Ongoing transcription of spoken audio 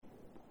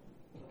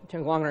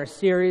Continuing along in our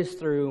series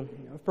through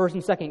 1st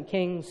and 2nd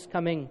Kings,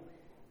 coming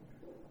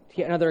to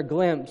get another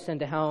glimpse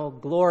into how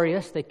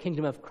glorious the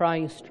kingdom of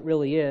Christ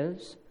really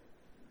is.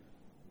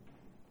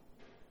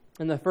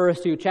 In the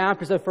first two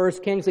chapters of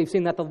 1 Kings, we've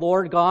seen that the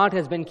Lord God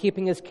has been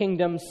keeping His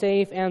kingdom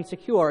safe and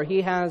secure.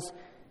 He has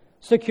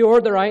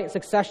secured the right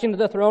succession to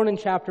the throne in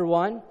chapter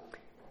 1,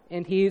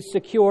 and He's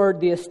secured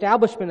the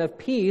establishment of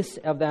peace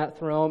of that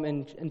throne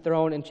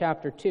in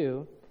chapter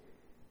 2.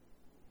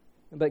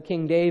 But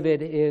King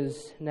David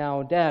is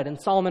now dead,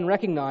 and Solomon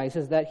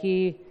recognizes that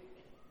he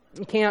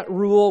can't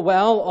rule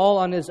well all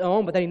on his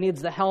own, but that he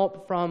needs the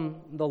help from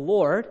the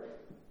Lord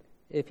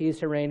if he's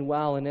to reign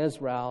well in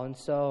Israel. And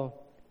so,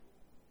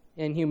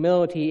 in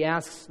humility, he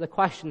asks the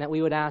question that we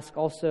would ask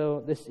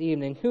also this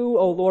evening: who,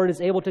 O Lord,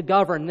 is able to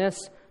govern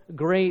this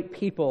great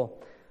people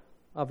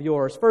of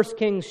yours? 1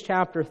 Kings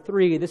chapter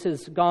 3, this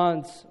is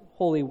God's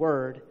holy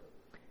word.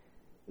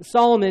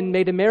 Solomon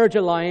made a marriage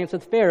alliance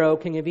with Pharaoh,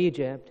 king of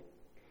Egypt.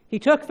 He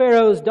took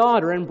Pharaoh's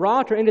daughter and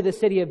brought her into the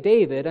city of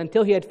David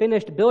until he had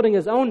finished building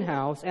his own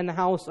house and the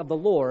house of the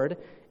Lord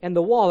and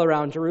the wall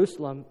around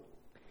Jerusalem.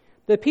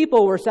 The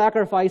people were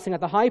sacrificing at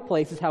the high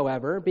places,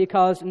 however,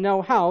 because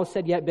no house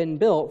had yet been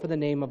built for the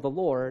name of the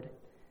Lord.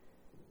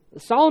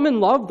 Solomon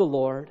loved the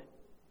Lord,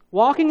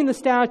 walking in the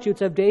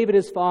statutes of David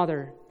his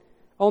father.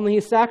 Only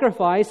he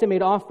sacrificed and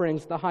made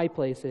offerings at the high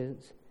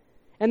places.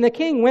 And the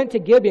king went to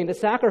Gibeon to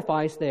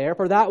sacrifice there,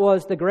 for that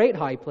was the great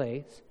high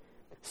place.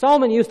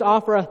 Solomon used to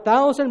offer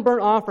 1,000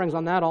 burnt offerings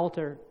on that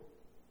altar.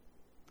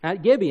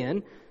 At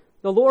Gibeon,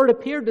 the Lord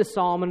appeared to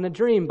Solomon in a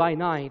dream by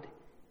night.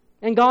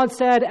 And God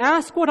said,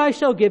 "Ask what I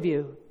shall give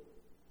you."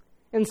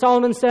 And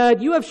Solomon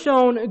said, "You have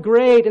shown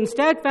great and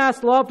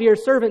steadfast love to your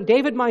servant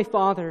David my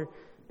father,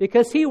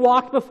 because he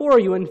walked before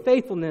you in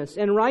faithfulness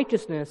and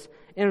righteousness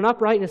and in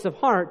uprightness of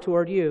heart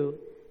toward you.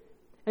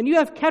 And you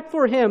have kept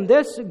for him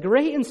this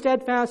great and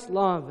steadfast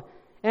love,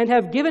 and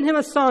have given him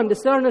a son to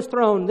sit on his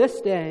throne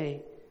this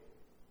day.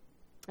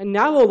 And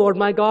now, O Lord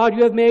my God,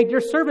 you have made your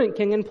servant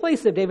king in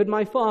place of David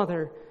my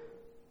father.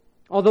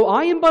 Although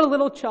I am but a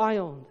little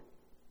child,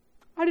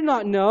 I do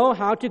not know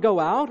how to go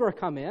out or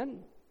come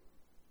in.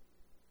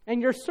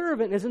 And your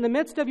servant is in the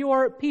midst of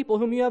your people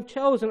whom you have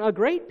chosen, a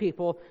great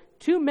people,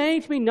 too many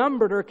to be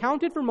numbered or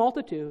counted for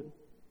multitude.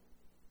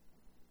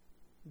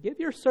 Give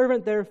your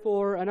servant,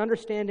 therefore, an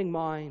understanding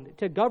mind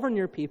to govern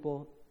your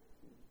people,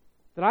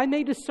 that I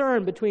may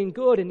discern between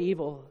good and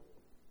evil.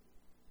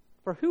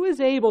 For who is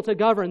able to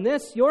govern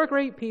this, your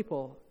great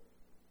people?"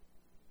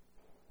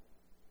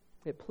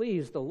 It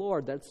pleased the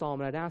Lord that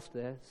Solomon had asked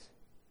this.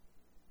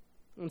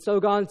 And so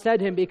God said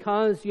to him,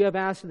 "Because you have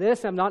asked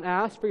this, have not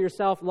asked for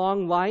yourself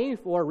long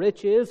life or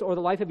riches or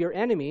the life of your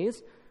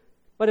enemies,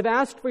 but have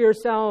asked for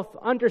yourself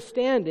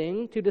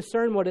understanding to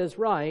discern what is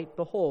right,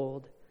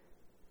 behold,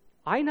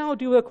 I now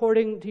do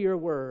according to your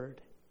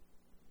word.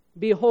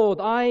 Behold,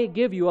 I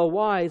give you a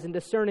wise and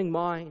discerning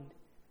mind,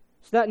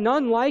 so that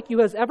none like you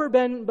has ever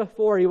been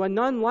before you, and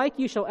none like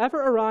you shall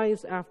ever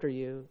arise after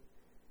you.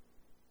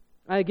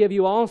 I give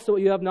you also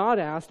what you have not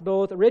asked,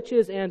 both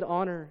riches and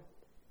honor,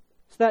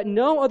 so that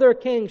no other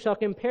king shall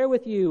compare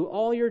with you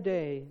all your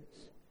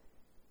days.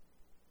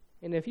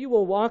 And if you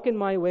will walk in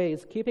my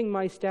ways, keeping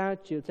my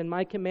statutes and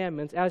my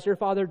commandments, as your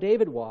father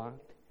David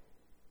walked,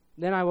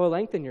 then I will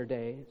lengthen your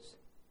days."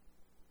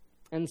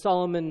 And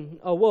Solomon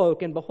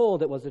awoke, and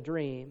behold, it was a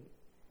dream.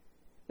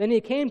 Then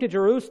he came to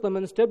Jerusalem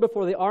and stood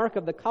before the ark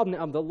of the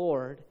covenant of the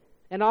Lord,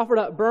 and offered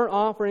up burnt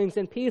offerings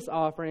and peace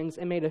offerings,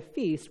 and made a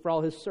feast for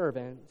all his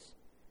servants.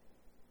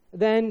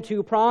 Then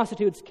 2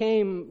 prostitutes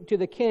came to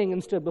the king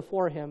and stood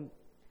before him.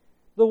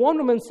 The one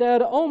woman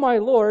said, "O my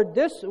lord,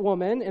 this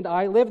woman and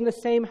I live in the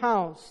same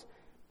house,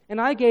 and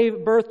I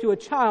gave birth to a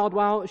child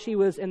while she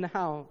was in the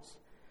house.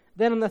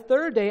 Then on the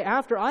 3rd day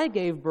after I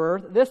gave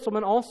birth, this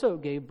woman also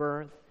gave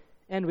birth,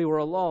 and we were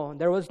alone.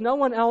 There was no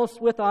one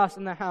else with us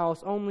in the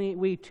house, only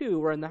we 2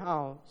 were in the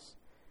house.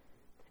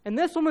 And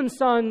this woman's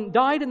son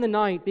died in the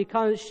night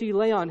because she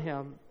lay on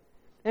him.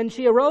 And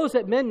she arose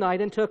at midnight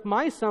and took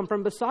my son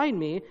from beside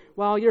me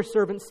while your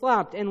servant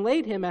slept, and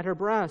laid him at her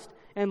breast,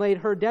 and laid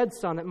her dead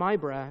son at my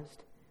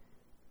breast.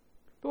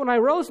 But when I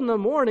rose in the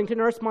morning to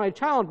nurse my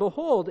child,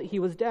 behold, he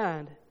was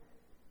dead.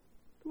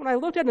 When I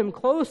looked at him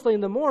closely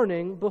in the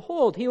morning,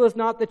 behold, he was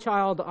not the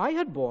child I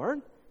had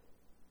borne.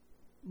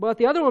 But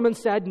the other woman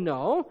said,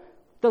 No,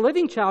 the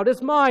living child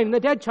is mine, and the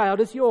dead child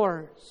is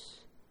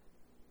yours.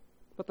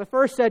 But the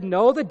first said,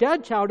 No, the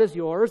dead child is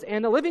yours,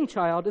 and the living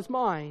child is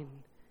mine.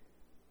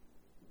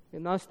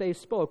 And thus they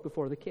spoke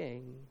before the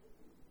king.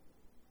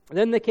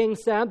 Then the king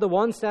said, The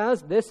one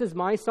says, This is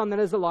my son that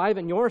is alive,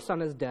 and your son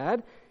is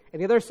dead.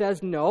 And the other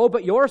says, No,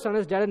 but your son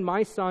is dead, and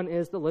my son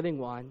is the living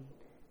one.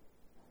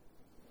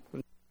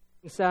 And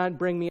the king said,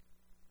 Bring me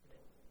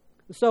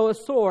a sword. So a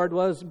sword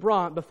was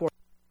brought before.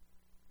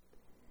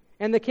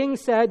 And the king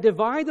said,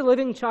 Divide the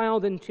living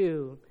child in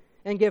 2,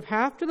 and give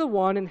half to the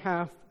one and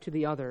half to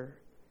the other.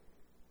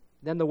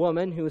 Then the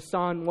woman whose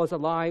son was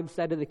alive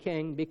said to the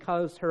king,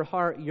 because her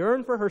heart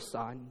yearned for her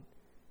son,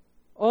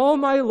 O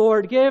my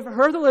lord, give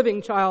her the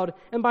living child,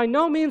 and by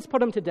no means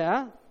put him to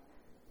death.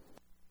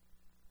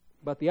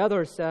 But the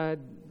other said,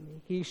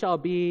 He shall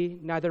be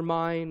neither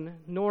mine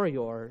nor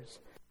yours.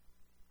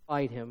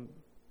 Fight him.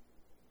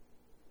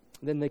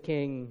 Then the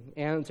king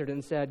answered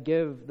and said,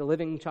 Give the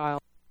living child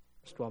to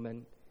the first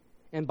woman,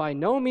 and by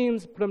no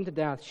means put him to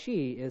death.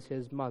 She is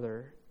his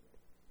mother.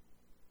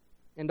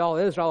 And all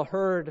Israel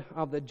heard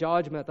of the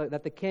judgment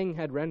that the king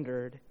had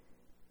rendered,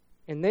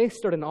 and they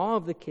stood in awe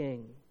of the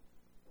king,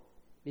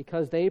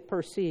 because they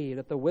perceived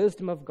that the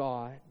wisdom of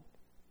God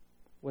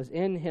was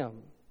in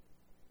him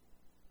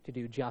to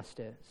do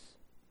justice.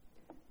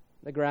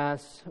 The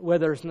grass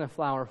withers and the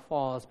flower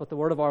falls, but the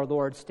word of our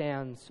Lord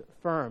stands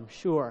firm,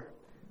 sure,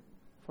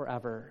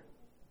 forever.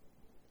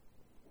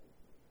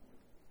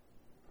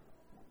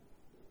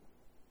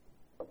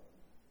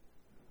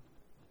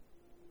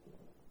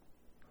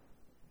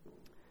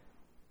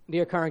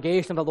 Dear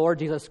congregation of the Lord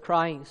Jesus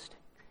Christ,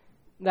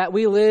 that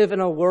we live in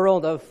a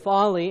world of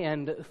folly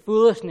and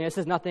foolishness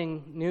is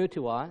nothing new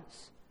to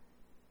us.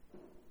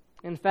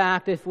 In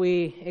fact, if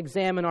we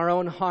examine our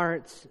own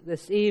hearts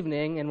this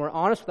evening and we're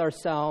honest with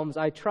ourselves,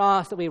 I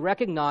trust that we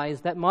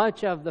recognize that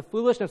much of the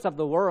foolishness of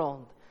the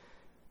world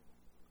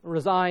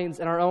resides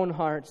in our own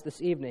hearts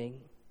this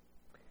evening.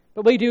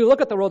 But we do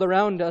look at the world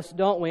around us,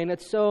 don't we? And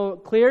it's so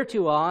clear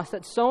to us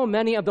that so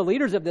many of the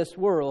leaders of this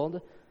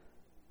world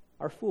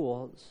are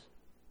fools.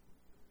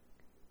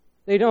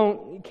 They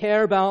don't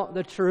care about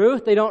the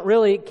truth. They don't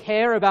really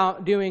care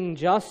about doing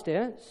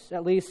justice,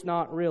 at least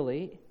not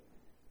really.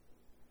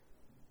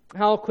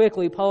 How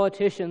quickly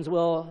politicians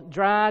will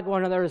drag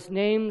one another's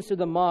names through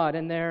the mud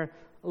in their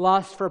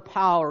lust for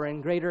power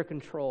and greater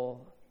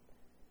control.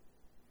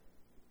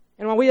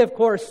 And while we, of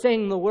course,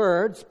 sing the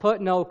words,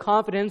 put no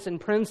confidence in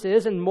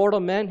princes and mortal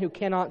men who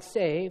cannot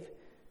save,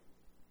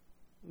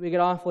 we get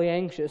awfully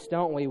anxious,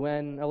 don't we,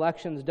 when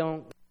elections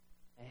don't.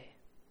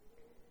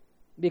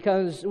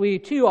 Because we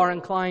too are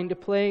inclined to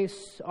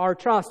place our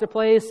trust, to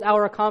place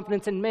our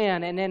confidence in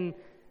man and in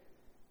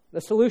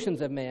the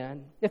solutions of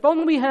man. If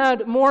only we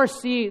had more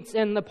seats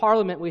in the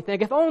parliament, we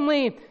think. If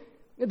only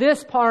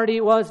this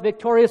party was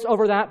victorious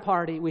over that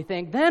party, we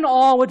think. Then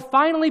all would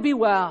finally be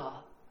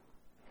well.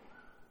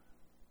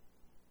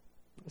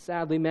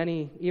 Sadly,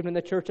 many, even in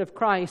the Church of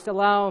Christ,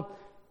 allow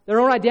their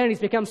own identities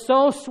to become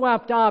so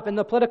swept up in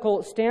the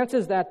political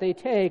stances that they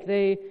take,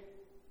 they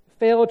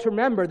fail to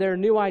remember their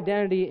new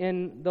identity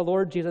in the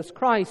Lord Jesus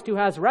Christ, who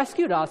has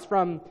rescued us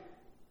from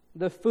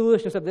the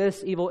foolishness of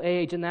this evil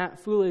age and that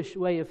foolish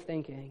way of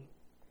thinking.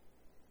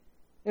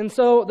 And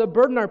so the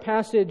burden our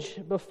passage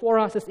before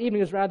us this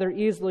evening is rather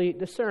easily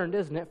discerned,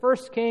 isn't it? 1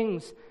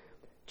 Kings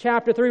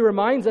chapter 3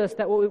 reminds us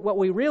that what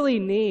we really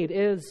need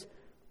is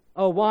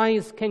a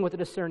wise king with a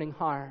discerning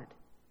heart.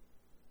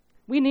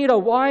 We need a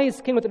wise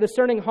king with a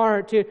discerning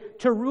heart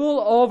to rule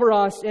over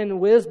us in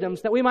wisdom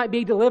so that we might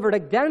be delivered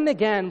again and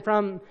again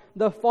from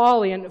the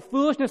folly and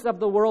foolishness of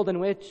the world in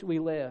which we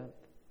live.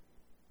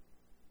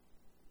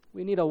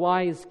 We need a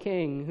wise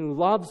king who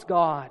loves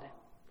God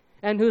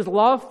and whose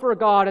love for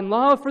God and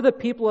love for the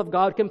people of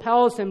God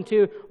compels him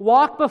to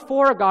walk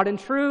before God in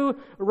true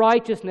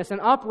righteousness and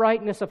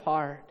uprightness of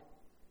heart.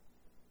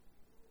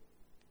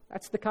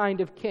 That's the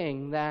kind of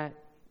king that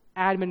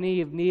Adam and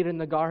Eve needed in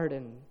the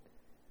garden.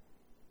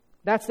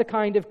 That's the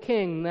kind of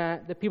king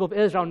that the people of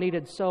Israel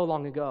needed so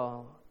long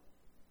ago.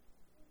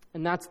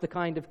 And that's the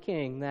kind of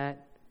king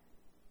that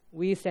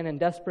we stand in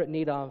desperate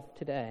need of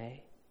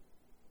today.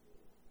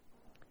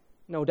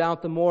 No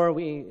doubt the more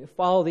we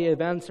follow the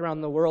events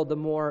around the world, the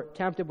more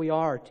tempted we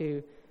are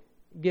to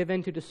give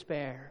in to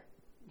despair,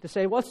 to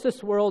say, what's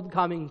this world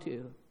coming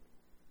to?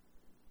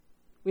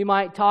 We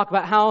might talk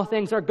about how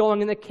things are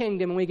going in the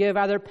kingdom, and we give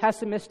either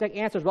pessimistic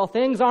answers. Well,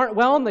 things aren't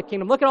well in the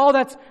kingdom. Look at all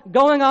that's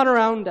going on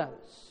around us.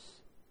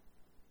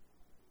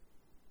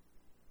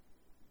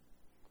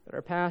 But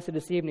our passage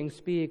this evening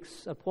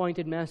speaks a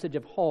pointed message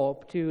of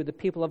hope to the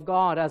people of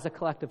God as a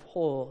collective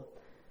whole.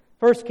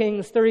 1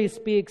 Kings 3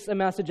 speaks a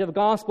message of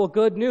gospel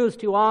good news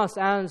to us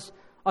as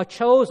a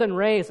chosen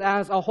race,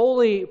 as a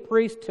holy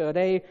priesthood,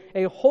 a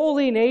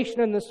holy nation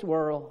in this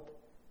world.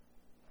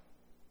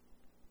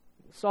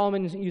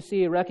 Solomon, you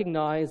see,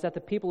 recognized that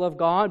the people of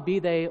God, be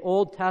they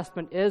Old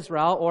Testament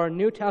Israel or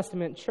New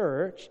Testament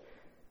church,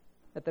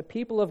 that the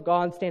people of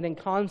God stand in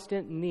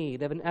constant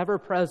need of an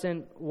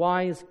ever-present,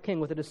 wise king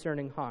with a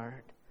discerning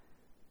heart.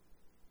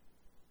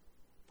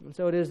 And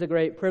so it is the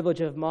great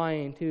privilege of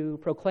mine to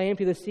proclaim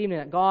to you this evening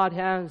that God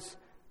has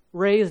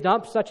raised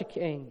up such a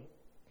king,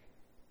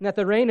 and that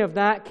the reign of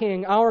that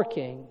king, our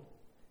king,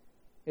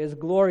 is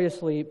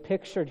gloriously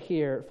pictured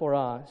here for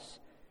us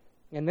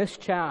in this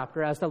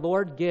chapter as the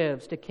Lord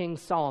gives to King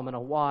Solomon a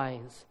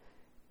wise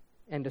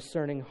and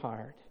discerning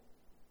heart.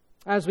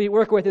 As we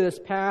work with this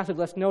passage,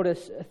 let's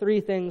notice three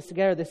things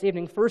together this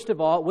evening. First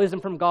of all, wisdom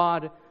from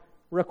God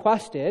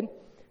requested.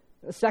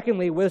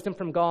 Secondly, wisdom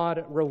from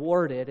God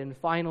rewarded. And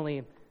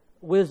finally,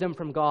 wisdom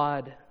from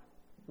God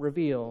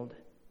revealed.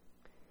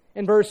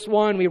 In verse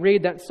 1, we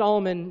read that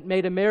Solomon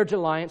made a marriage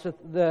alliance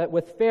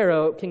with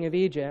Pharaoh, king of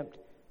Egypt.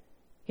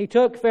 He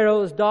took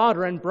Pharaoh's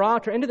daughter and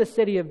brought her into the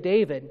city of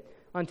David,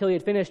 until he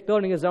had finished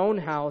building his own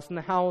house and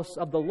the house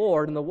of the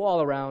Lord and the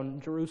wall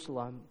around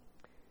Jerusalem.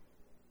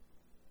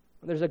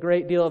 There's a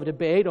great deal of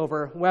debate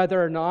over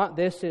whether or not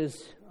this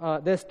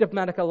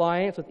diplomatic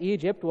alliance with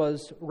Egypt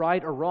was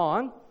right or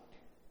wrong.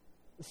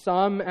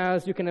 Some,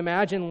 as you can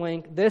imagine,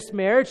 link this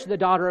marriage to the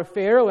daughter of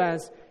Pharaoh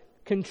as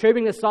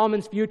contributing to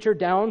Solomon's future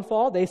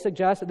downfall. They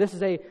suggest that this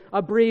is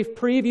a brief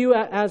preview,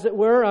 as it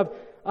were,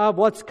 of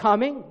what's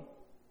coming.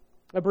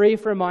 A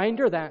brief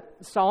reminder that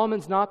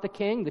Solomon's not the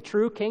king, the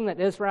true king that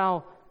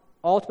Israel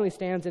ultimately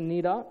stands in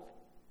need of.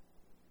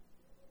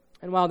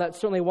 And while that's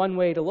certainly one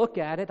way to look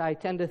at it, I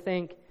tend to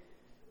think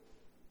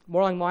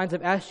more along the lines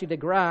of S.G. de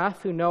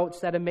Graaf, who notes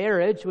that a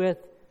marriage with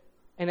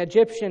an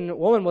Egyptian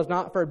woman was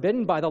not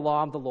forbidden by the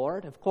law of the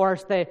Lord. Of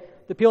course, the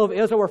people of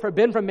Israel were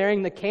forbidden from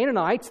marrying the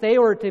Canaanites. They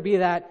were to be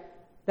that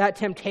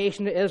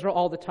temptation to Israel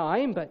all the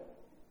time, but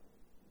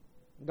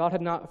God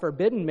had not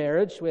forbidden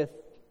marriage with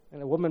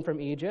a woman from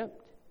Egypt,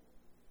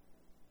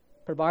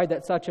 provided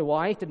that such a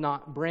wife did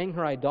not bring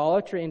her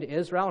idolatry into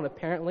Israel, and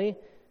apparently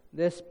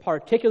this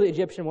particular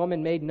Egyptian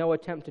woman made no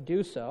attempt to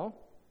do so.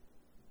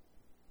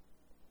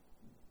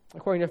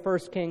 According to 1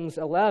 Kings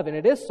 11,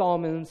 it is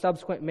Solomon's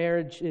subsequent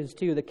marriages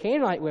to the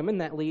Canaanite women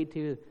that lead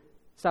to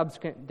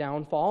subsequent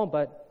downfall,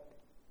 but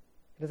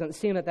it doesn't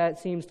seem that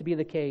seems to be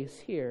the case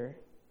here.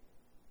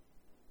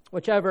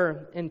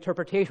 Whichever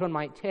interpretation one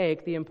might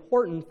take, the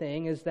important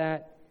thing is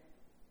that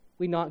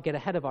we not get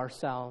ahead of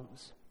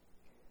ourselves.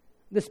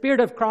 The Spirit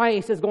of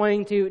Christ is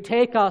going to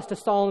take us to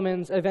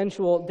Solomon's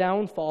eventual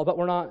downfall, but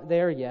we're not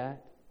there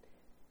yet.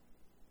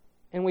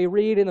 And we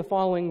read in the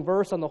following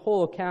verse on the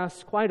whole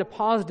casts quite a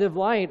positive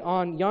light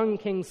on young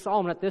King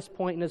Solomon at this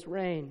point in his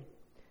reign.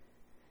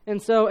 And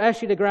so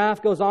S.G. de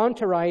Graaf goes on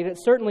to write, it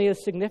certainly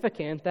is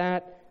significant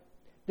that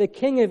the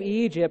king of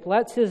Egypt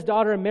lets his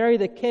daughter marry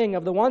the king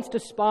of the once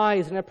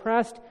despised and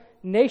oppressed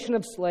nation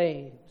of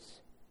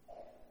slaves.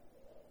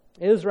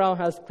 Israel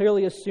has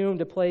clearly assumed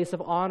a place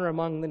of honor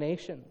among the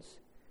nations.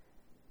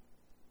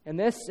 And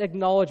this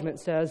acknowledgement,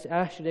 says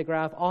S.G. de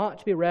Graaf, ought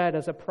to be read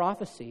as a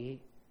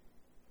prophecy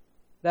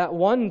that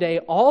one day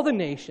all the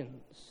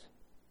nations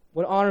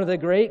would honor the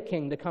great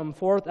king to come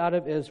forth out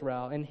of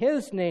Israel. In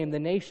his name, the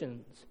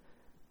nations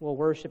will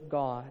worship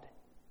God.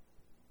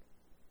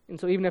 And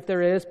so even if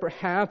there is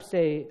perhaps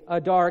a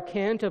dark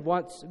hint of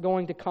what's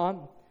going to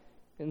come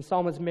in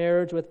Solomon's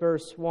marriage with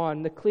verse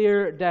 1, the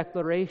clear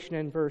declaration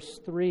in verse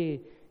 3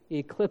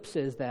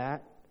 eclipses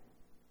that.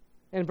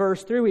 In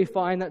verse 3 we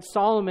find that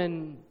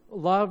Solomon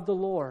loved the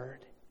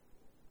Lord.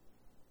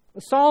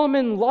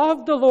 Solomon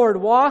loved the Lord,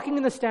 walking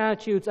in the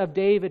statutes of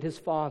David his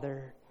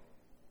father.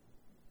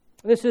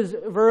 This is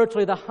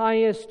virtually the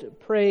highest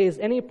praise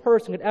any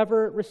person could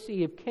ever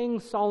receive. King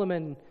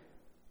Solomon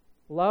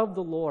loved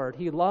the Lord.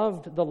 He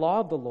loved the law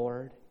of the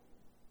Lord.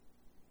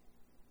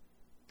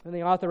 And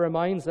the author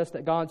reminds us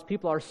that God's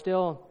people are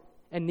still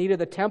in need of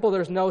the temple.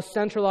 There's no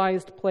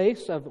centralized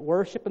place of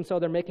worship, and so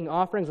they're making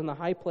offerings in the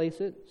high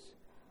places.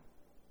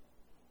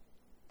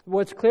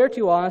 What's clear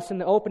to us in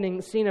the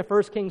opening scene of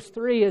 1 Kings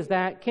 3 is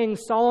that King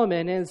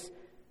Solomon is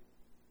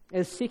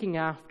seeking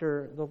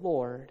after the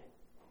Lord.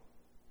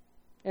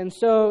 And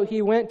so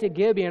he went to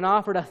Gibeon and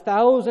offered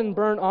 1,000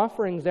 burnt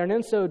offerings there, and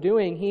in so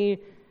doing he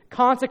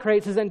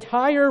consecrates his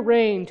entire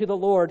reign to the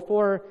Lord,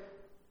 for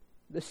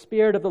the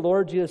Spirit of the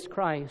Lord Jesus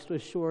Christ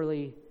was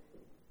surely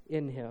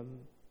in him.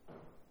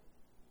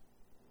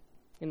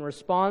 In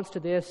response to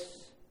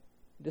this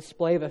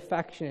display of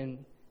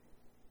affection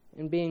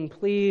and being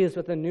pleased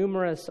with the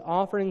numerous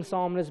offerings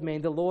Solomon has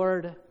made, the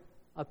Lord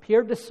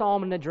appeared to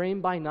Solomon in a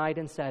dream by night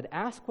and said,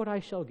 "Ask what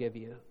I shall give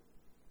you."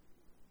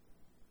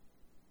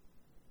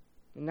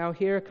 And now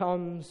here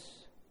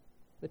comes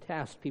the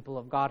test, people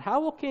of God. How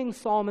will King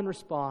Solomon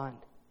respond?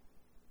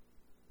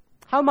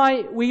 How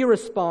might we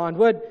respond?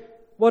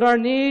 Would our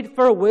need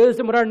for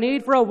wisdom, would our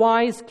need for a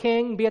wise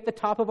king be at the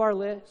top of our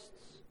lists?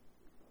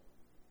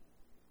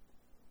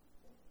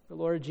 The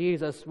Lord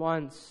Jesus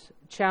once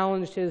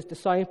challenged his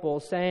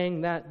disciples,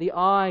 saying that the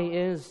eye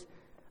is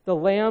the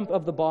lamp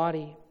of the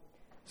body.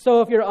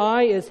 So if your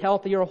eye is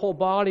healthy, your whole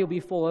body will be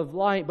full of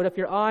light. But if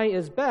your eye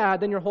is bad,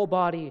 then your whole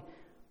body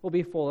will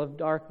be full of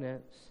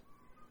darkness.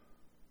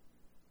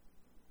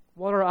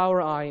 What are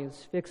our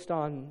eyes fixed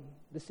on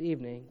this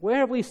evening? Where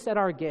have we set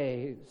our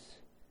gaze?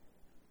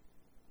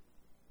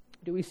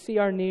 Do we see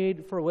our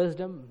need for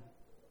wisdom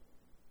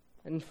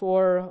and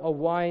for a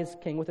wise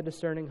king with a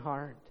discerning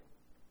heart?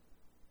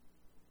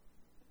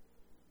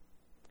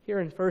 Here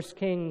in 1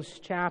 Kings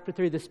chapter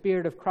 3, the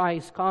Spirit of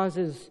Christ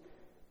causes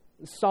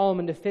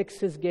Solomon to fix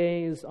his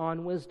gaze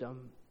on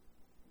wisdom.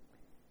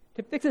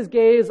 To fix his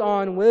gaze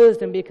on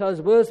wisdom because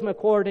wisdom,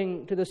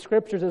 according to the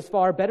Scriptures, is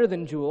far better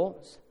than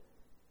jewels.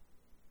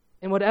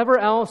 And whatever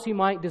else you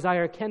might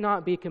desire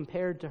cannot be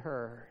compared to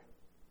her.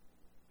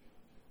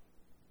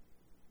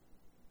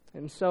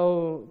 And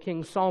so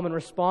King Solomon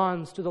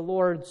responds to the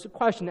Lord's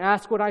question,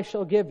 "Ask what I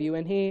shall give you."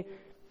 And he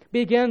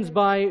begins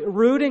by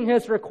rooting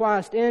his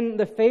request in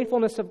the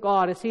faithfulness of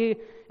God.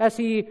 As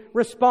he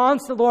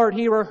responds to the Lord,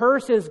 he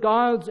rehearses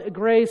God's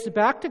grace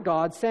back to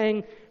God,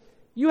 saying,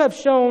 You have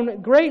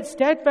shown great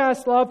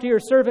steadfast love to your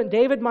servant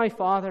David my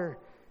father,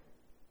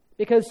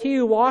 because he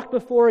who walked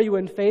before you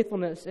in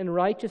faithfulness and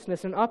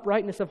righteousness and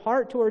uprightness of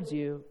heart towards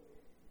you.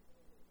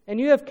 And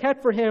you have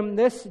kept for him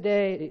this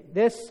day,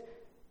 this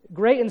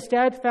great and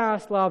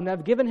steadfast love, and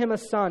have given him a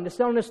son to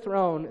sit on his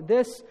throne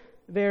this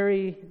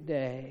very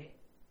day.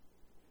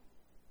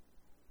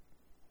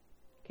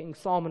 King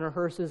Solomon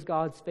rehearses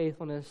God's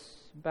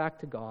faithfulness back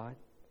to God.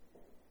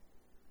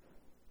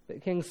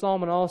 But King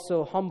Solomon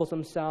also humbles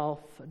himself,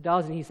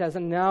 doesn't he? He says,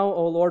 "And now,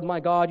 O Lord my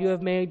God, you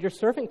have made your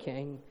servant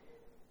king.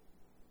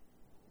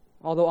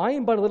 Although I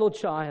am but a little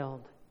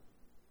child,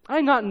 I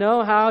do not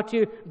know how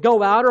to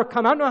go out or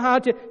come out, I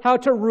don't know how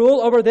to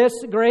rule over this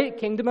great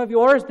kingdom of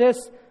yours,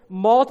 this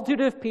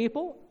multitude of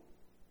people."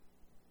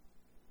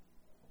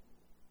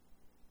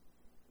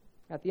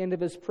 At the end of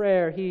his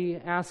prayer, he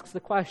asks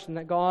the question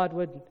that God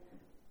would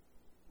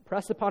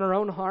press upon our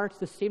own hearts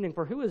this evening,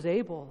 for who is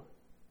able?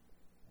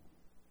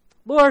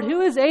 Lord, who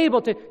is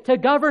able to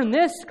govern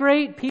this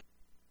great people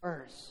of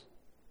yours?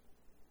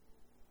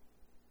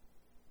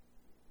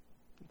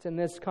 It's in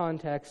this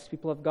context,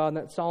 people of God,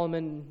 that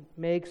Solomon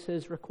makes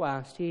his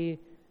request. He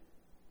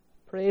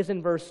prays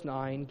in verse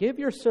 9, "Give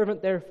your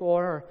servant,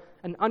 therefore,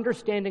 an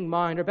understanding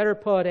mind," or better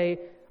put, an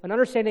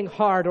understanding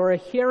heart or a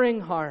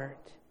hearing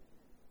heart,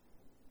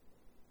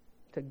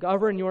 to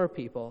govern your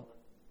people,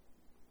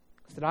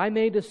 so that I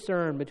may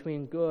discern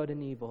between good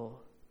and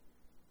evil.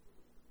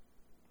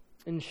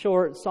 In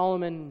short,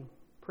 Solomon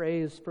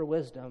prays for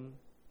wisdom.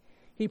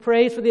 He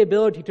prays for the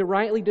ability to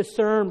rightly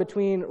discern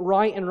between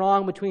right and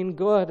wrong, between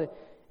good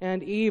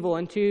and evil,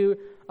 and to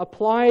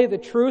apply the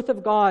truth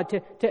of God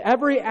to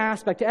every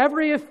aspect, to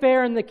every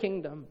affair in the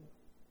kingdom.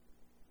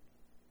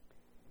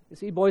 You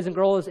see, boys and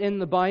girls, in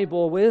the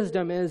Bible,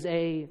 wisdom is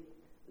a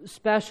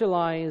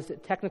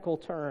specialized technical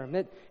term.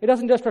 It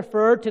doesn't just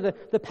refer to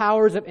the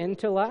powers of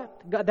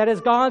intellect. That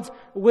is, God's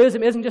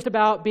wisdom isn't just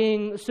about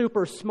being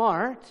super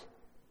smart.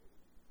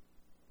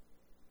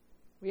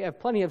 We have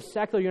plenty of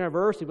secular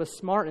universities with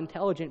smart,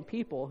 intelligent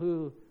people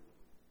who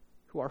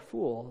are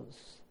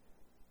fools.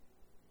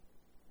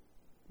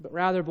 But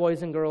rather,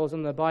 boys and girls,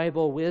 in the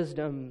Bible,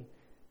 wisdom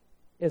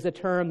is a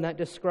term that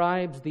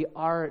describes the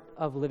art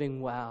of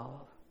living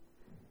well.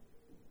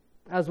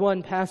 As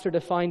one pastor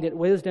defined it,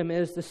 wisdom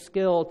is the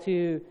skill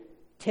to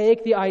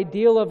take the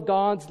ideal of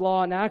God's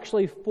law and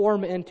actually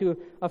form it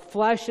into a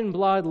flesh and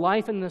blood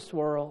life in this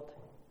world.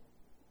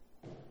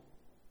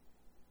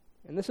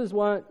 And this is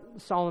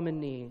what Solomon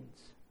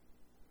needs.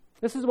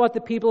 This is what the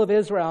people of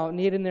Israel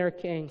need in their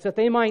kings, that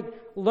they might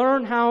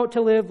learn how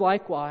to live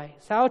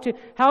likewise, how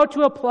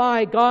to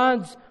apply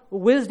God's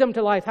wisdom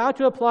to life, how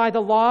to apply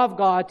the law of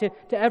God to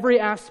every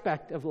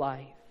aspect of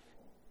life.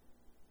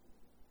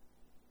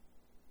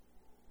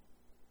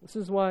 This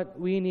is what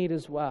we need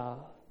as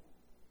well.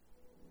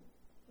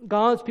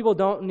 God's people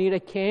don't need a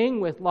king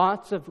with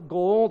lots of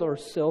gold or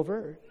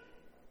silver.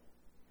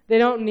 They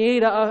don't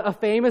need a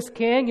famous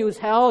king who's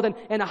held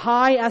in a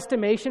high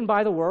estimation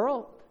by the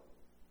world.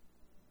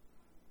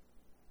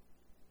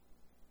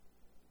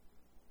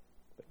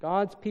 But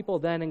God's people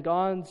then and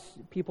God's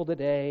people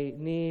today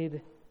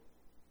need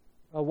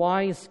a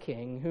wise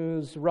king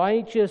whose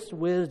righteous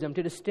wisdom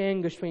to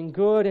distinguish between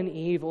good and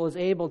evil is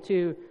able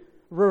to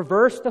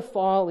reverse the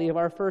folly of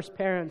our first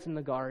parents in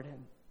the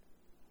garden.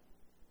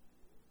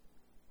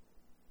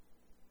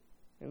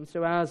 And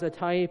so, as a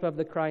type of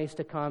the Christ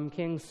to come,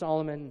 King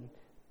Solomon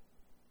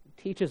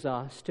teaches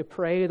us to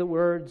pray the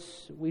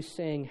words we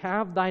sing,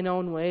 "Have thine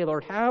own way,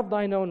 Lord, have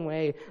thine own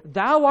way.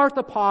 Thou art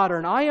the potter,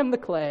 and I am the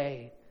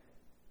clay.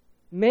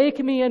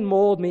 Make me and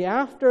mold me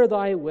after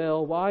thy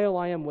will, while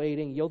I am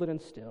waiting, yielded and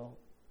still."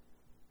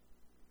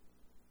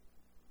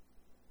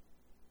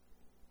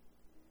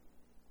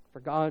 For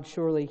God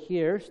surely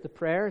hears the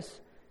prayers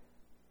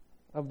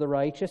of the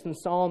righteous, and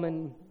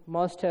Solomon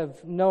must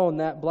have known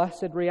that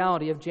blessed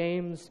reality of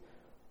James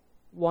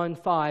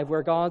 1:5,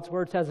 where God's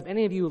word says, "If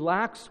any of you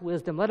lacks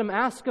wisdom, let him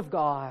ask of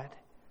God,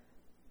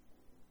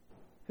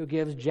 who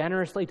gives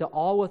generously to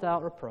all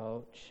without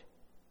reproach,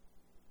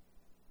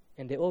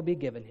 and it will be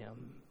given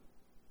him."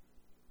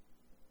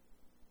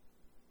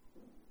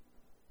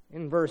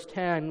 In verse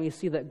 10, we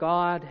see that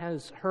God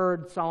has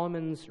heard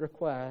Solomon's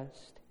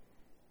request.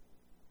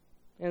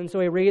 And so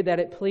we read that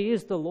it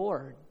pleased the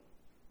Lord.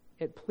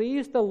 It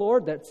pleased the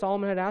Lord that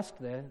Solomon had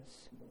asked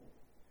this.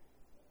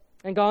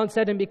 And God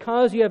said, "And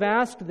because you have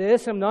asked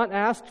this, and not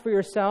asked for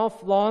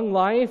yourself long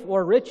life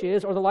or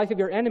riches or the life of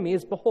your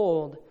enemies,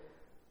 behold,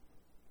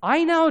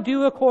 I now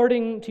do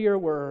according to your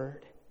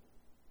word.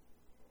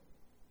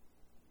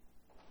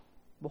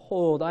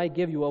 Behold, I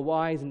give you a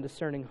wise and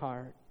discerning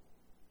heart,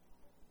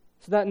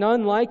 so that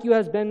none like you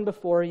has been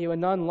before you, and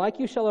none like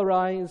you shall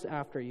arise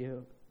after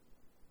you."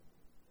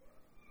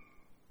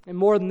 And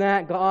more than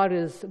that, God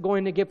is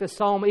going to give to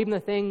Solomon even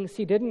the things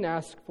he didn't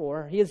ask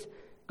for. He is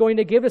going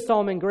to give to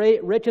Solomon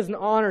great riches and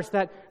honors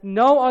that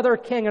no other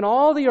king in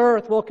all the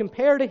earth will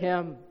compare to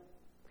him.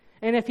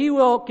 And if he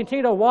will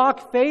continue to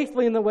walk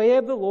faithfully in the way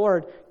of the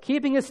Lord,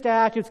 keeping his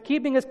statutes,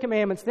 keeping his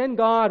commandments, then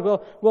God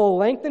will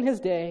lengthen his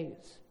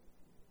days.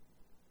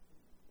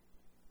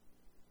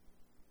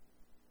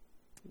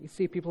 You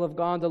see, people of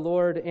God, the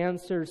Lord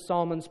answers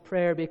Solomon's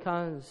prayer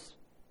because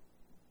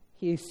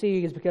he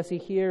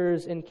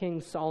hears in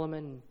King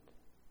Solomon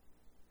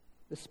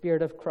the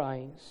Spirit of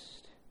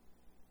Christ.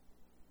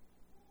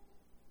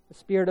 The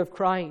Spirit of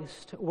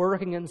Christ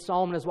working in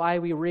Solomon is why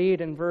we read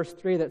in verse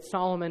 3 that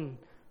Solomon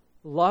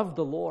loved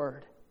the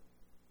Lord.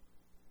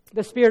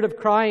 The Spirit of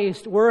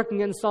Christ working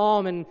in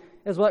Solomon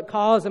is what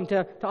caused him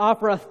to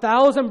offer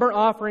 1,000 burnt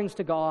offerings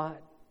to God.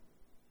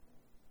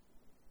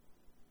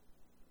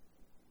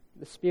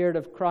 The Spirit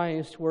of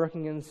Christ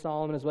working in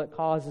Solomon is what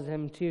causes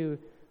him to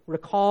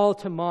recall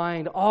to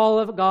mind all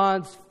of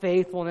God's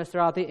faithfulness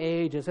throughout the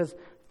ages, His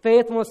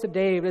faithfulness to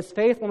David, His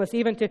faithfulness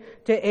even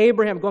to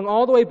Abraham, going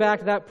all the way back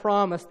to that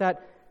promise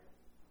that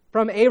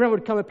from Abraham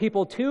would come a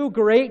people too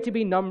great to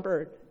be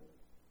numbered.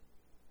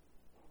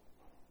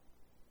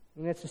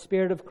 And it's the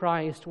Spirit of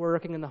Christ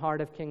working in the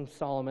heart of King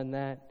Solomon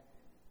that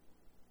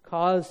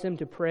caused him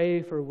to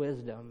pray for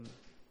wisdom,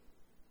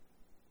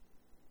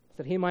 so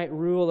that he might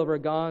rule over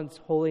God's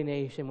holy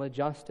nation with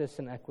justice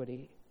and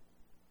equity.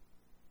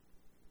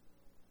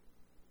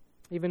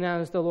 Even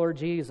as the Lord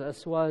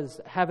Jesus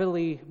was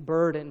heavily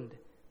burdened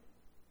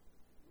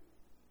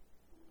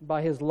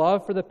by His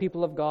love for the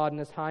people of God and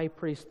His high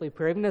priestly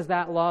prayer, even as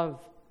that love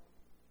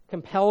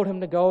compelled Him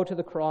to go to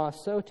the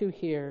cross, so too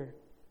here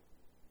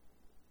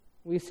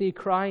we see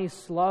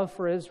Christ's love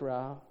for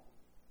Israel,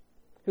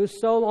 who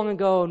so long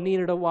ago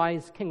needed a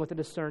wise king with a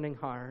discerning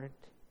heart.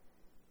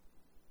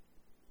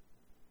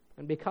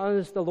 And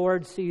because the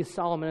Lord sees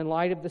Solomon in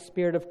light of the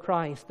Spirit of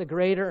Christ, the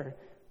greater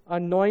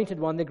anointed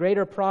one, the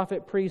greater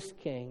prophet, priest,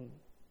 king,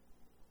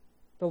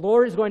 the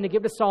Lord is going to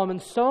give to Solomon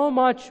so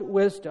much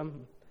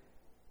wisdom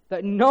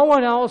that no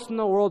one else in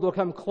the world will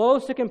come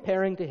close to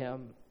comparing to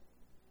him.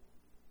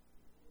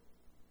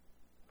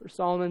 For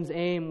Solomon's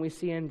aim, we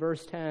see in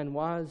verse 10,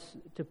 was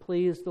to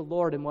please the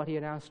Lord in what he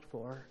had asked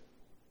for.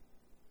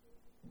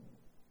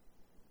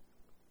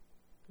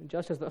 And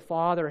just as the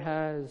Father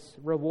has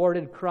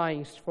rewarded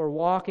Christ for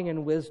walking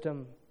in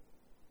wisdom,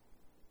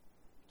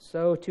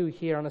 so too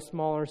here on a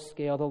smaller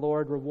scale, the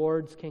Lord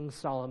rewards King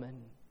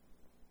Solomon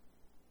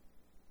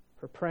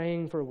for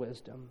praying for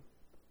wisdom.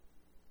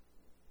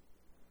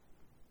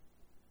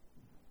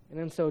 And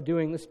in so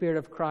doing, the Spirit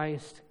of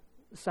Christ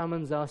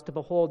summons us to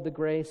behold the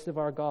grace of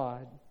our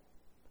God.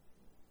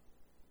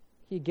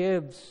 He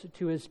gives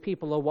to His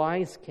people a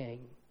wise king.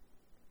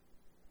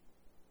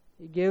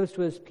 He gives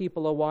to His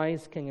people a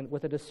wise king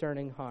with a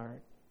discerning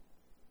heart.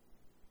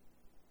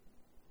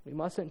 We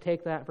mustn't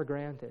take that for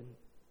granted,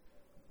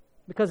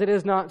 because it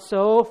is not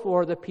so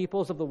for the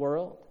peoples of the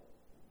world.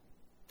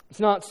 It's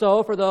not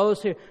so for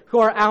those who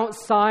are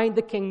outside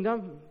the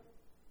kingdom.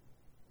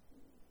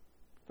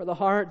 For the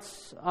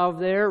hearts of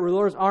their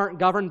rulers aren't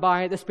governed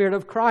by the Spirit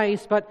of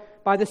Christ,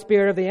 but by the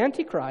spirit of the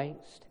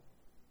Antichrist.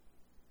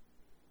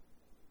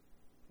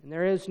 And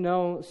there is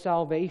no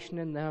salvation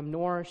in them,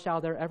 nor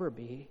shall there ever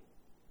be,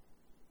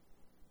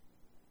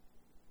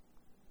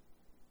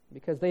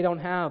 because they don't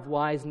have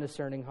wise and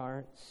discerning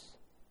hearts.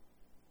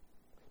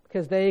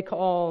 Because they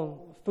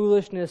call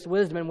foolishness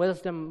wisdom and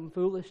wisdom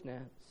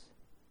foolishness.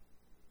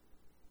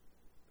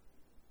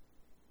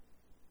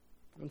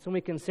 And so when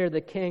we consider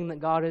the king that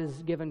God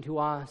has given to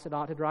us, it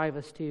ought to drive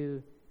us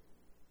to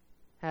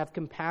have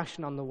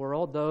compassion on the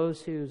world,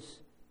 those whose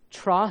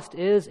trust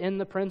is in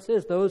the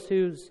princes, those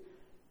whose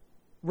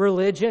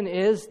religion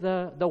is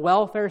the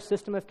welfare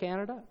system of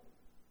Canada.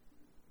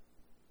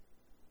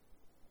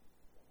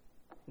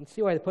 And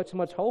see why they put so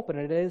much hope in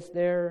it. It is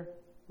their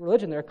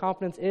religion. Their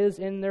confidence is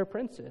in their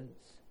princes.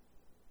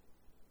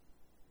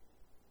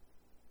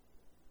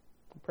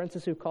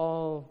 Princes who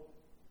call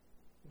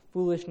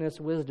foolishness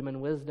wisdom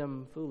and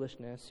wisdom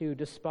foolishness, who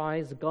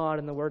despise God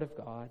and the Word of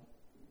God.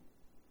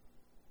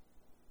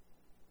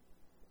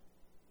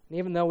 And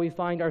even though we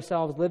find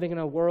ourselves living in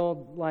a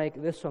world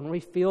like this one, we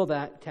feel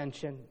that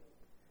tension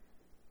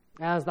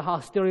as the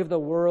hostility of the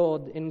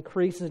world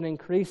increases and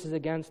increases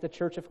against the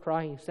Church of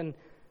Christ, and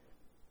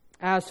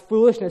as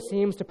foolishness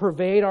seems to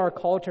pervade our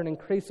culture in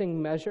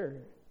increasing measure.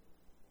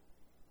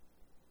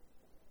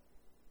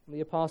 The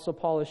Apostle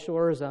Paul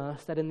assures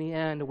us that in the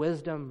end,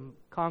 wisdom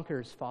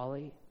conquers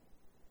folly.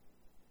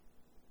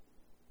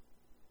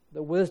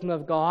 The wisdom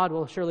of God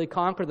will surely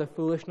conquer the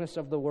foolishness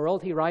of the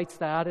world. He writes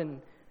that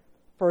in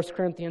 1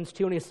 Corinthians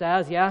 2, and he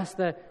says, yes,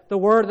 the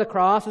word of the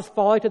cross is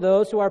folly to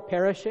those who are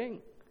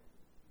perishing,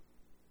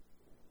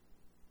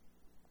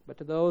 but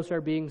to those who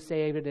are being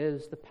saved, it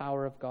is the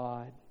power of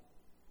God.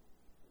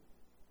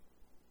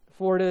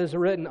 For it is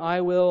written,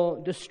 I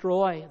will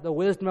destroy the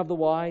wisdom of the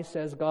wise,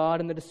 says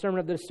God, and the discernment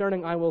of the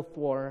discerning I will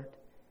thwart.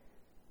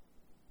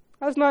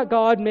 Has not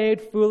God made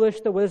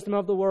foolish the wisdom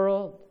of the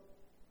world?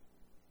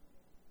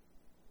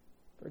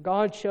 For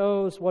God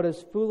chose what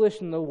is foolish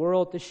in the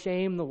world to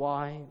shame the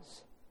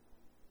wise,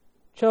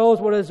 chose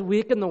what is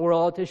weak in the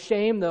world to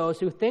shame those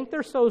who think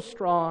they're so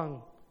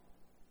strong,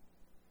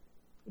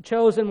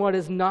 chosen what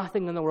is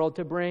nothing in the world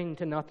to bring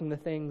to nothing the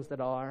things that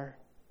are.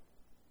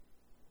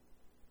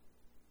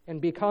 And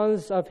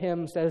because of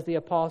him, says the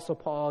Apostle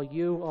Paul,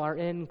 you are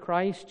in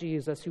Christ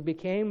Jesus, who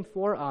became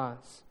for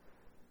us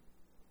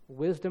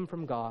wisdom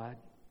from God,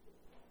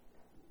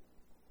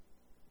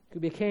 who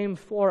became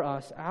for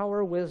us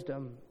our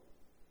wisdom,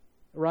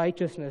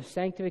 righteousness,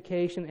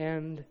 sanctification,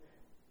 and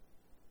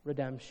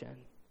redemption.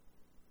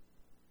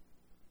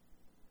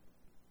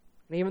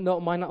 And even though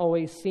it might not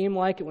always seem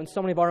like it when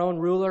so many of our own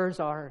rulers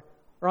are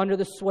under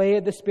the sway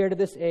of the spirit of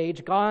this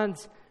age,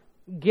 God's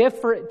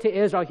gift to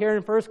Israel here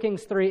in 1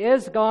 Kings 3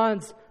 is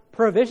God's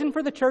provision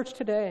for the church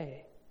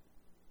today.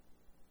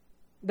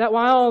 That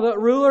while the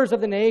rulers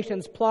of the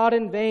nations plot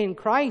in vain,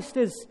 Christ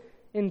is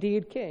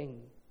indeed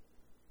king.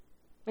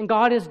 And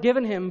God has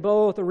given him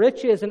both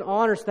riches and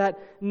honors that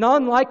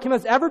none like him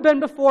has ever been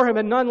before him,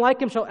 and none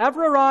like him shall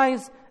ever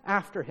arise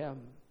after him.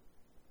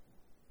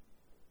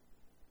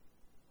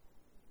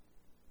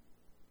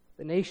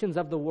 The nations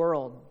of the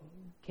world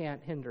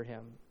can't hinder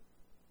him.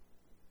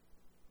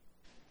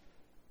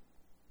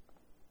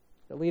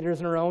 The leaders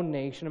in our own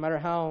nation, no matter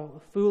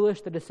how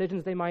foolish the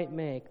decisions they might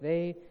make,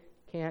 they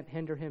can't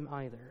hinder him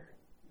either.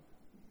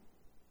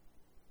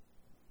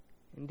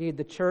 Indeed,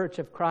 the church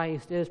of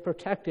Christ is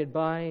protected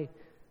by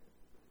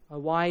a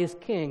wise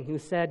king who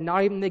said,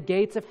 not even the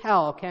gates of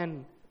hell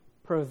can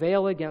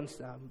prevail against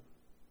them,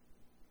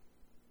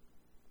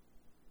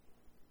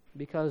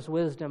 because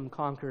wisdom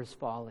conquers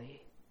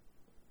folly.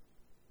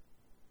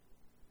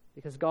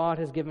 Because God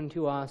has given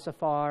to us a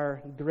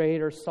far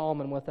greater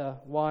Solomon with a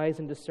wise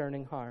and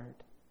discerning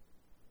heart.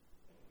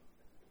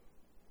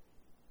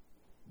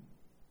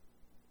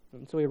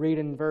 And so we read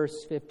in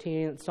verse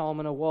 15 that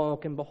Solomon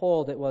awoke, and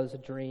behold, it was a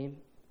dream.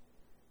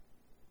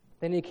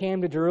 Then he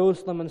came to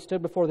Jerusalem and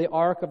stood before the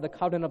ark of the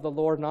covenant of the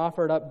Lord and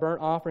offered up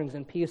burnt offerings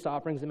and peace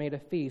offerings and made a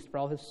feast for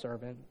all his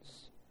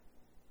servants.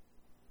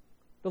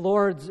 The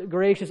Lord's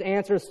gracious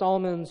answer to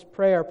Solomon's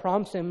prayer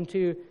prompts him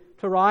to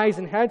rise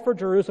and head for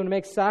Jerusalem to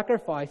make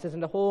sacrifices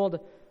and to hold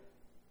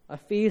a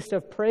feast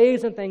of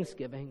praise and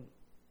thanksgiving.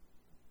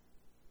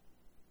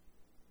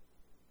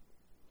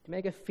 To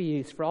make a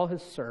feast for all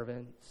his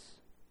servants.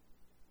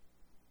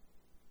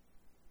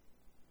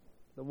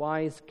 The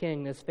wise king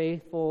and his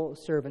faithful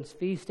servants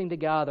feasting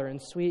together in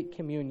sweet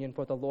communion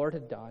for what the Lord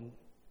had done.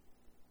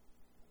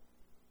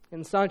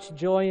 And such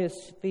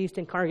joyous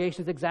feasting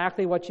congregation is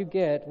exactly what you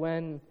get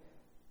when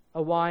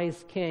a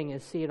wise king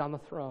is seated on the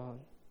throne.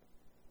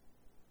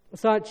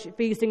 Such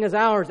feasting is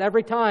ours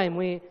every time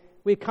we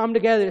come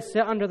together to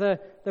sit under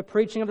the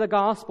preaching of the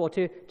gospel,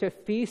 to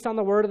feast on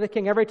the word of the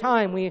king. Every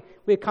time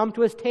we come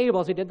to his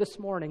table, as we did this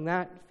morning,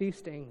 that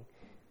feasting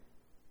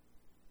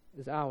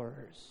is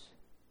ours.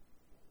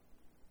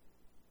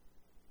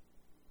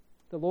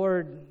 The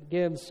Lord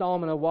gives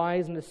Solomon a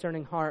wise and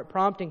discerning heart,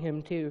 prompting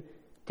him to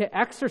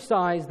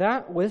exercise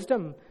that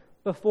wisdom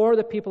before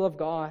the people of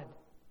God.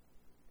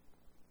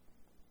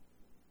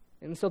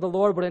 And so the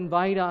Lord would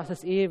invite us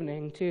this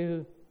evening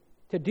to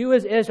do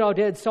as Israel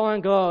did so long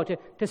ago,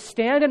 to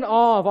stand in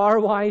awe of our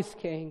wise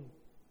king,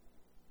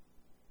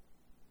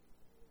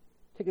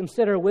 to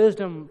consider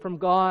wisdom from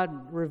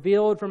God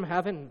revealed from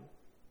heaven,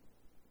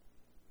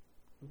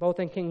 both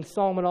in King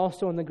Solomon,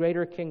 also in the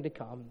greater king to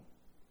come.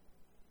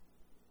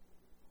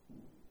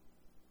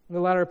 In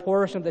the latter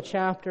portion of the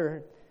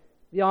chapter,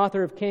 the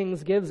author of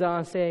Kings gives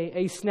us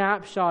a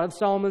snapshot of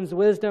Solomon's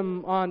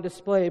wisdom on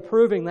display,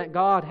 proving that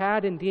God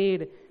had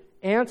indeed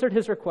answered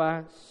his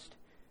request.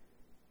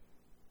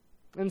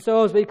 And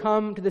so as we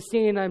come to the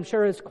scene, I'm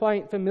sure is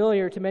quite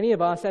familiar to many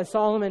of us, as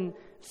Solomon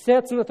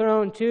sits on the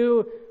throne,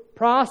 two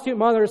prostitute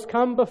mothers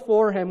come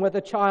before him with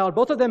a child,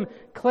 both of them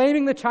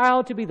claiming the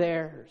child to be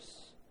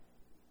theirs.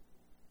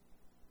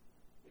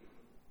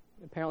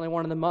 Apparently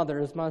one of the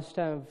mothers must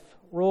have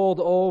rolled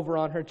over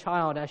on her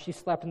child as she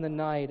slept in the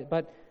night,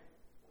 but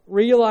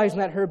realizing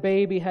that her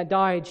baby had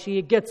died,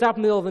 she gets up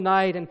in the middle of the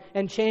night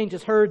and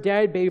changes her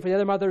dead baby for the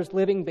other mother's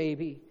living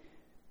baby,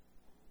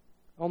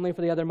 only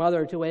for the other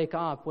mother to wake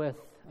up with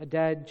a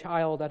dead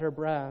child at her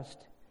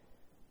breast.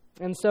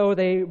 And so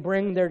they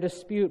bring their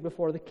dispute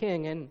before the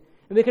king, and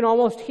we can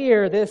almost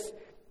hear this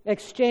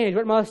exchange,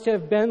 what it must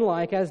have been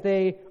like as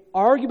they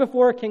argue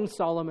before King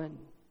Solomon.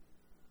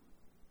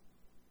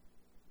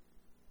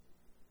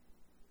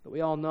 But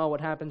we all know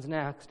what happens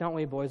next, don't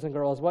we, boys and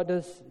girls? What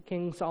does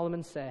King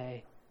Solomon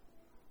say?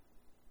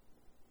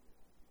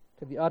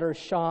 To the utter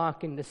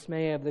shock and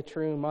dismay of the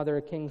true mother,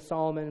 King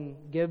Solomon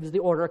gives the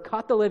order,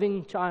 cut the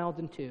living child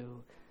in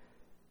two,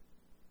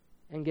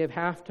 and give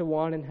half to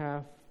one and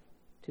half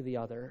to the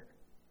other.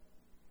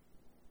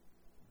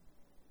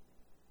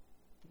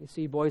 You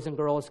see, boys and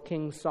girls,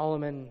 King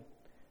Solomon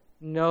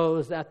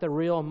knows that the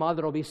real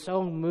mother will be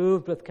so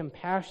moved with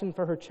compassion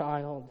for her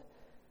child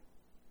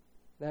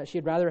that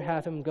she'd rather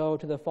have him go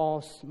to the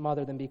false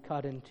mother than be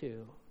cut in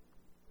two.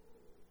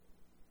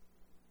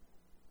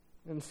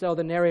 And so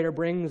the narrator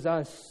brings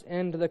us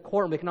into the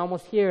courtroom. We can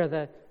almost hear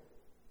the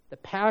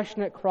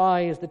passionate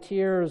cries, the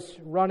tears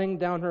running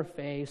down her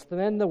face.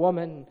 Then the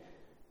woman,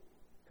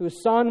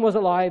 whose son was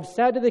alive,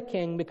 said to the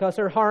king, because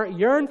her heart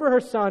yearned for her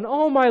son,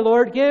 "Oh, my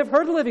lord, give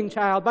her the living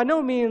child. By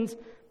no means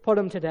put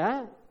him to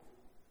death."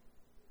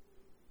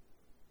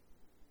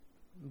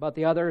 But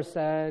the other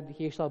said,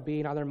 He shall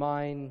be neither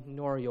mine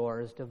nor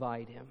yours,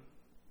 divide him.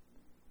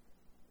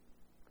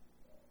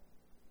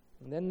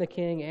 And then the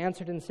king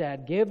answered and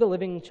said, Give the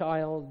living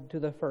child to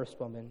the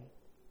first woman,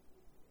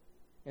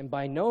 and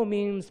by no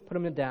means put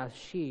him to death.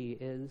 She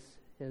is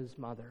his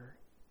mother.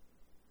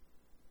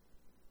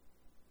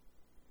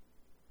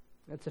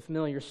 It's a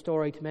familiar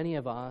story to many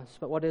of us,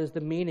 but what is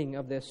the meaning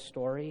of this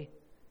story?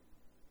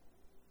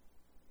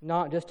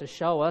 Not just to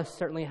show us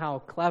certainly how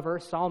clever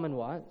Solomon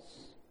was.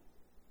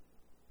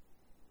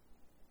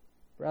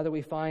 Rather,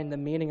 we find the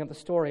meaning of the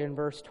story in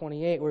verse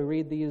 28, where we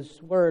read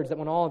these words, that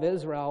when all of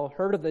Israel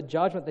heard of the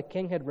judgment the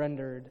king had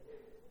rendered,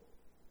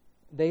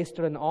 they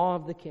stood in awe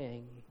of the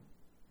king,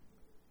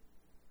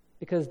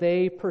 because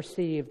they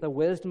perceived the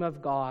wisdom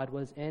of God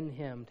was in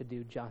him to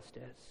do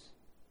justice.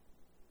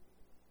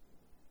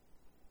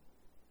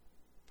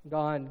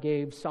 God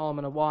gave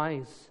Solomon a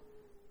wise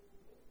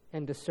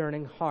and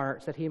discerning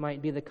heart, so that he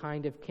might be the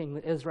kind of king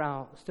that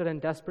Israel stood in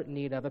desperate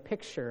need of, a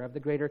picture of the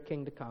greater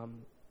king to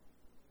come.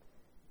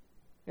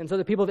 And so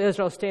the people of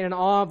Israel stand in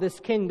awe of this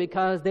king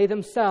because they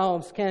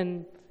themselves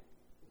can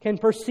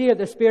perceive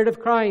the Spirit of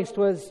Christ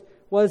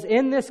was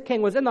in this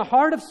king, was in the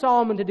heart of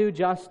Solomon to do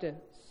justice.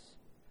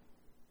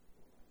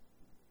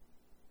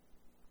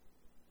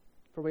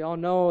 For we all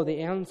know the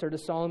answer to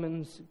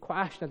Solomon's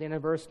question at the end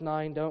of verse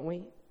 9, don't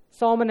we?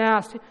 Solomon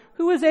asked,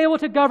 Who is able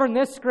to govern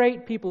this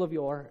great people of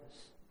yours?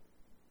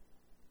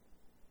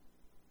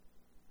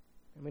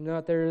 And we know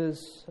that there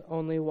is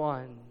only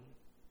one.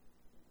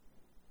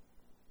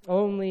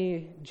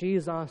 Only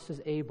Jesus is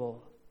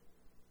able.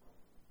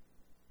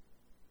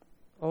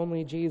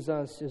 Only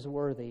Jesus is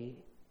worthy.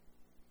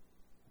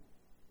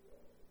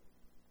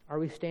 Are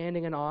we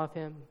standing in awe of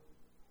him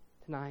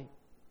tonight?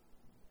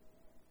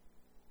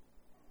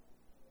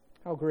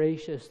 How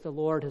gracious the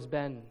Lord has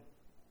been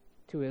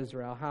to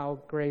Israel.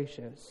 How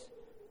gracious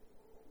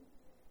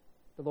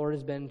the Lord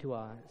has been to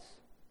us.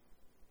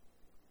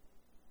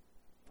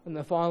 In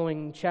the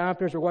following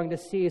chapters, we're going to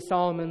see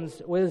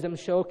Solomon's wisdom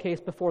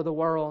showcased before the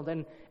world.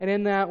 And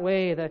in that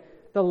way,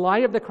 the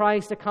light of the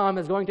Christ to come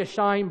is going to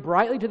shine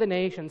brightly to the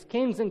nations.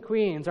 Kings and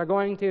queens are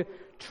going to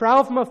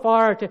travel from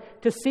afar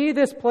to see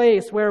this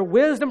place where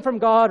wisdom from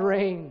God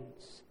reigns.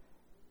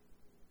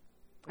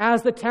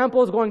 As the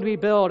temple is going to be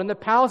built and the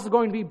palace is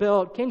going to be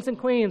built, kings and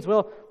queens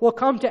will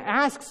come to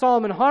ask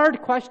Solomon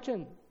hard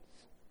questions.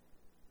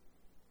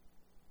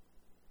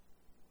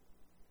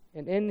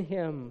 And in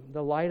him,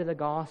 the light of the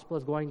gospel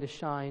is going to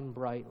shine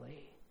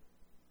brightly.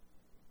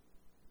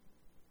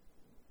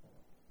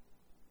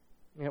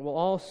 And it will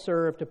all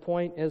serve to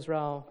point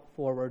Israel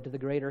forward to the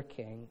greater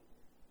king,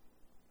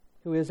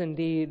 who is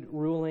indeed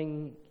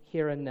ruling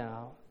here and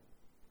now.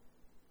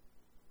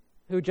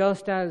 Who,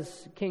 just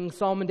as King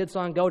Solomon did so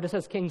long ago, just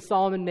as King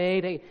Solomon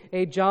made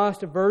a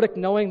just verdict,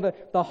 knowing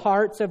the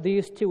hearts of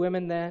these two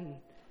women then,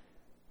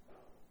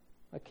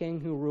 a king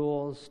who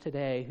rules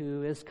today,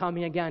 who is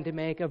coming again to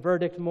make a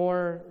verdict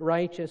more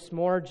righteous,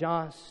 more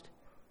just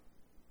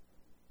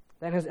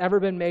than has ever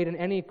been made in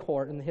any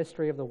court in the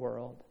history of the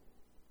world.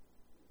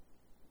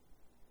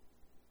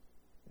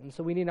 And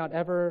so we need not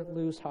ever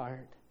lose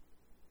heart.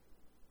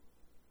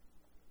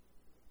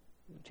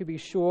 To be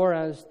sure,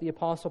 as the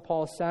Apostle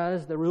Paul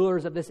says, the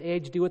rulers of this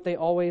age do what they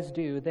always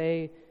do.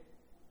 They,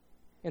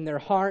 in their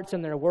hearts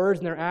and their words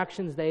and their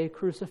actions, they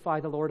crucify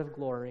the Lord of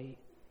glory.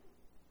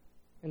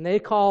 And they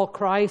call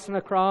Christ on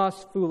the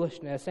cross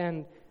foolishness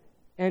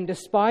and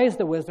despise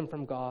the wisdom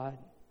from God.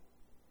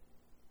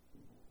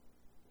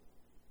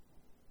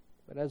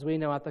 But as we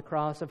know, at the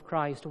cross of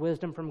Christ,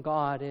 wisdom from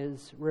God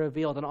is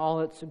revealed in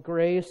all its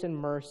grace and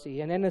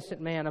mercy. An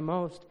innocent man, a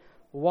most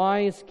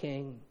wise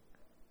king,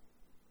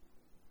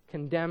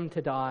 condemned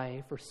to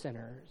die for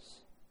sinners.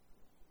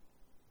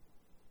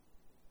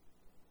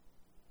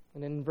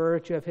 And in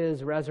virtue of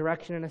his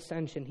resurrection and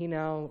ascension, he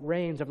now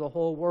reigns over the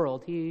whole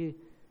world. He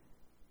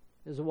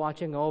is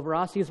watching over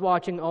us. He's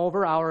watching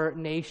over our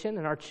nation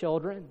and our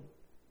children.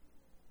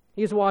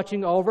 He's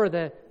watching over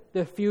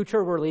the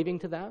future we're leaving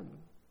to them.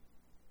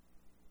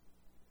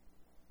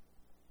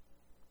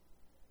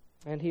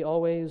 And he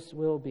always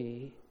will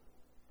be.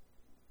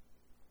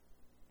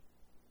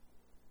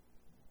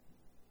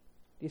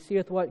 Do you see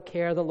with what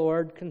care the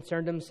Lord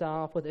concerned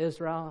himself with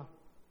Israel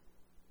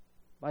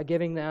by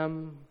giving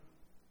them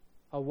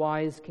a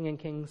wise king and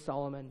King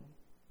Solomon?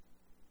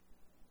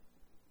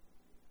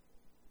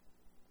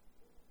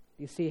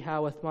 Do you see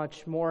how with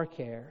much more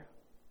care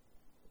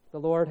the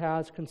Lord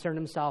has concerned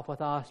himself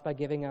with us by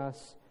giving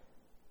us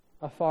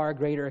a far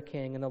greater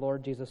king in the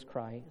Lord Jesus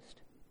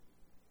Christ?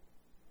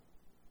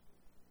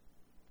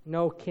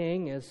 No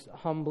king is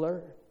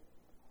humbler.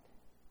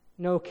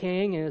 No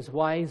king is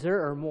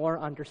wiser or more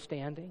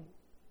understanding.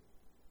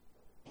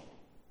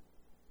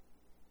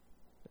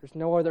 There's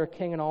no other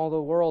king in all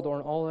the world or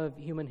in all of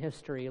human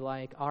history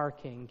like our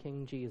King,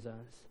 King Jesus.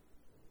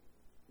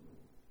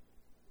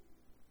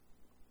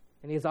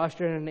 And he's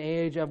ushered in an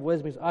age of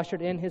wisdom. He's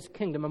ushered in his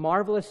kingdom, a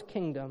marvelous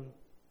kingdom,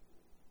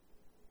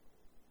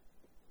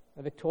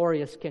 a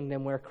victorious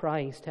kingdom where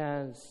Christ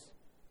has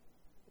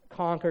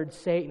conquered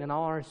Satan and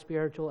all our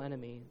spiritual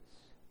enemies.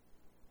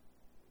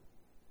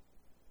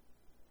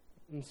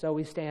 And so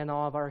we stand in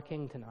awe of our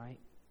King tonight.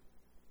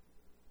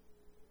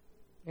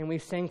 And we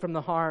sing from the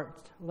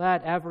heart,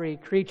 let every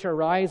creature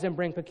rise and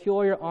bring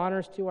peculiar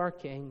honors to our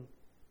King,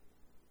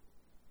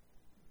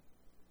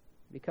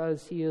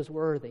 because he is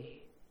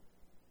worthy,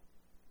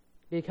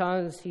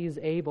 because he is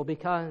able,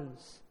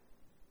 because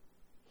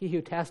he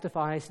who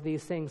testifies to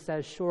these things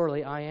says,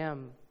 surely I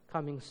am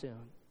coming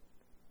soon.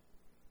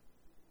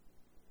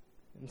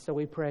 And so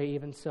we pray,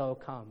 even so,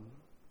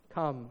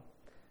 come,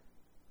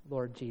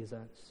 Lord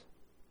Jesus.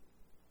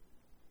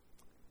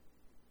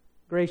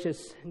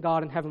 Gracious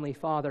God and Heavenly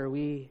Father,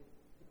 we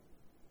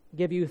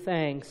give you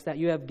thanks that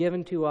you have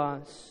given to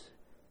us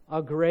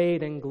a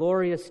great and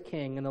glorious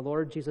King in the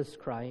Lord Jesus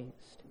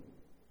Christ,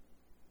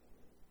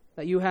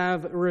 that you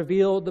have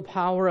revealed the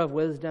power of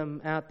wisdom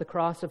at the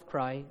cross of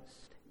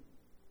Christ.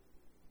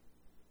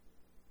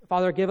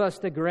 Father, give us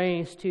the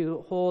grace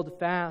to hold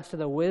fast to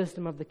the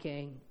wisdom of the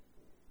King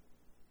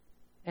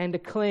and to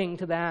cling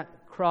to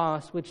that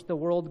cross which the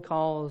world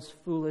calls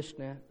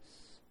foolishness.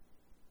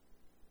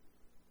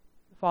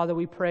 Father,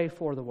 we pray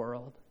for the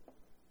world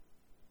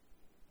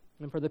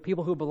and for the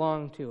people who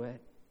belong to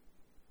it,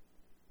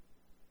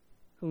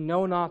 who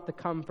know not the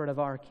comfort of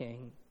our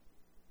King,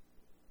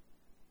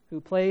 who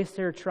place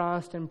their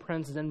trust in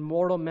princes and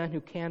mortal men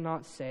who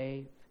cannot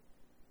save,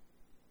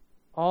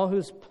 all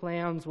whose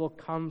plans will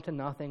come to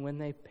nothing when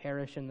they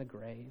perish in the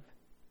grave.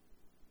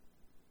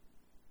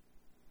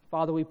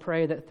 Father, we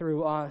pray that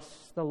through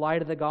us the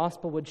light of the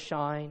gospel would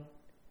shine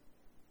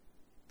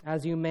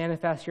as you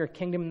manifest your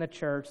kingdom in the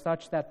church,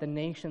 such that the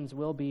nations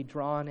will be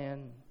drawn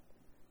in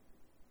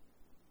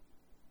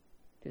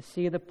to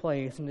see the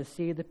place and to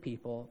see the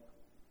people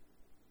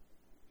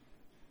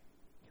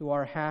who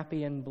are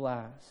happy and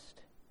blessed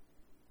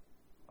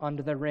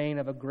under the reign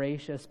of a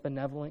gracious,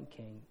 benevolent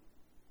King.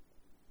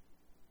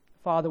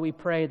 Father, we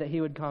pray that he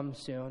would come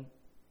soon,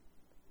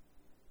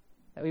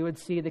 that we would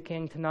see the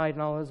King tonight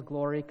in all his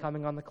glory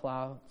coming on the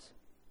clouds,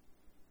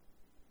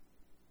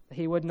 that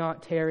he would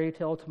not tarry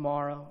till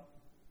tomorrow,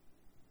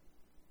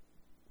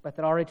 but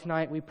that already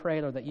tonight we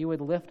pray, Lord, that you would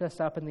lift us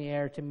up in the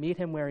air to meet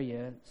him where he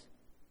is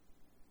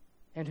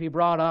and to be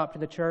brought up to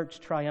the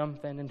church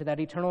triumphant into that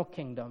eternal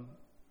kingdom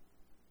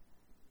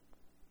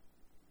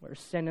where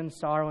sin and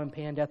sorrow and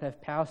pain and death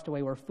have passed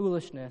away, where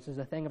foolishness is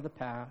a thing of the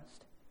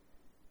past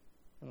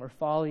and where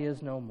folly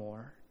is no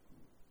more.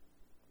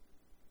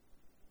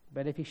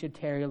 But if he should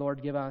tarry,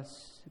 Lord, give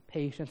us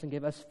patience and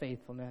give us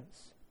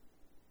faithfulness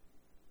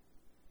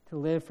to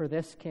live for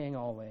this King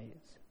always.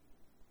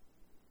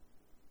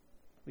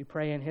 We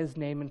pray in his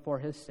name and for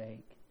his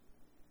sake.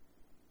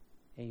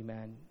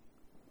 Amen.